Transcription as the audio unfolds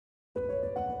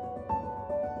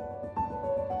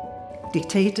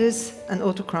Dictators and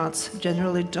autocrats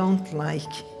generally don't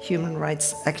like human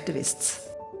rights activists.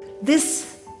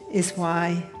 This is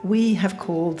why we have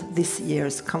called this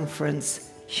year's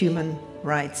conference Human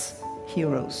Rights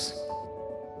Heroes.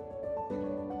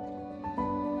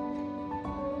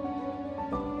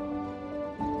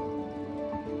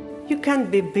 You can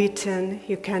be beaten,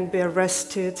 you can be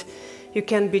arrested, you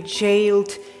can be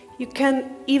jailed, you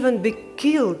can even be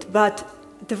killed, but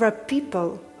there are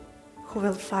people who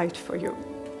will fight for you.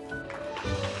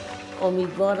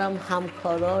 امیدوارم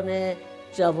همکاران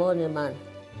جوان من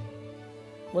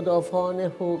مدافعان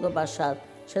حقوق بشر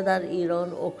چه در ایران،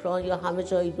 اوکراین یا همه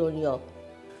جای دنیا.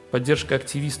 Поддержка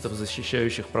активистов,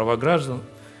 защищающих права граждан,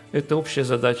 это общая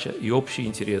задача и общий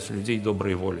интерес людей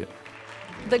доброй воли.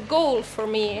 The goal for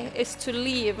me is to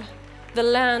leave the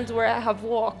land where I have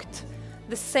walked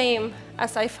the same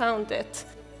as I found it.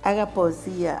 Haga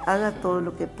poesía, haga todo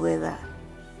lo que pueda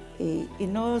y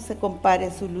no se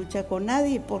compare su lucha con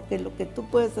nadie porque lo que tú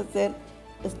puedes hacer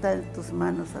está en tus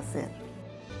manos hacer.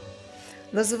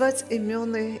 Називати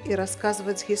ім'яни і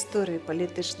розказувати історії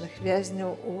політичних в'язнів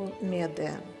у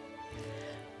медіа.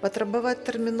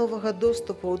 Потребувати термінового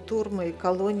доступу у тюрми і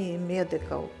колонії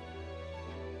медиків.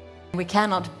 We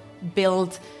cannot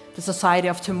build the society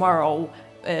of tomorrow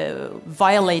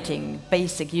violating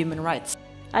basic human rights.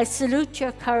 I salute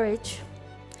your courage,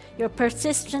 your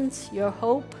persistence, your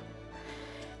hope,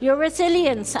 your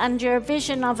resilience and your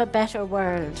vision of a better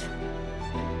world.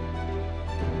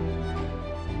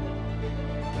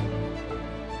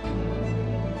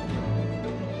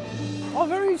 Oh,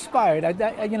 very inspired.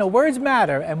 You know, words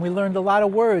matter, and we learned a lot of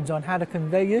words on how to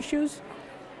convey issues.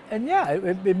 And yeah,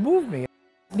 it moved me.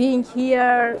 Being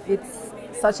here, it's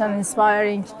such an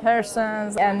inspiring person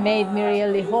and made me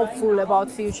really hopeful about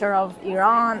the future of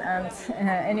Iran and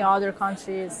any other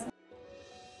countries.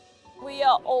 We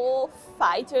are all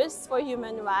fighters for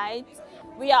human rights.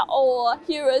 We are all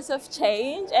heroes of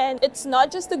change, and it's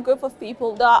not just a group of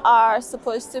people that are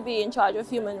supposed to be in charge of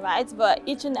human rights, but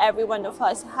each and every one of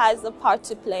us has a part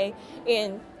to play in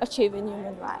achieving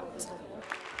human rights.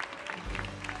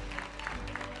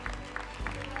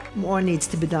 More needs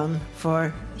to be done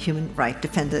for human rights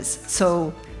defenders.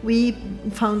 So we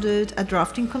founded a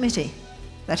drafting committee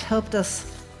that helped us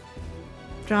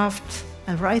draft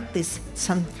and write this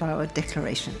Sunflower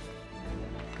Declaration.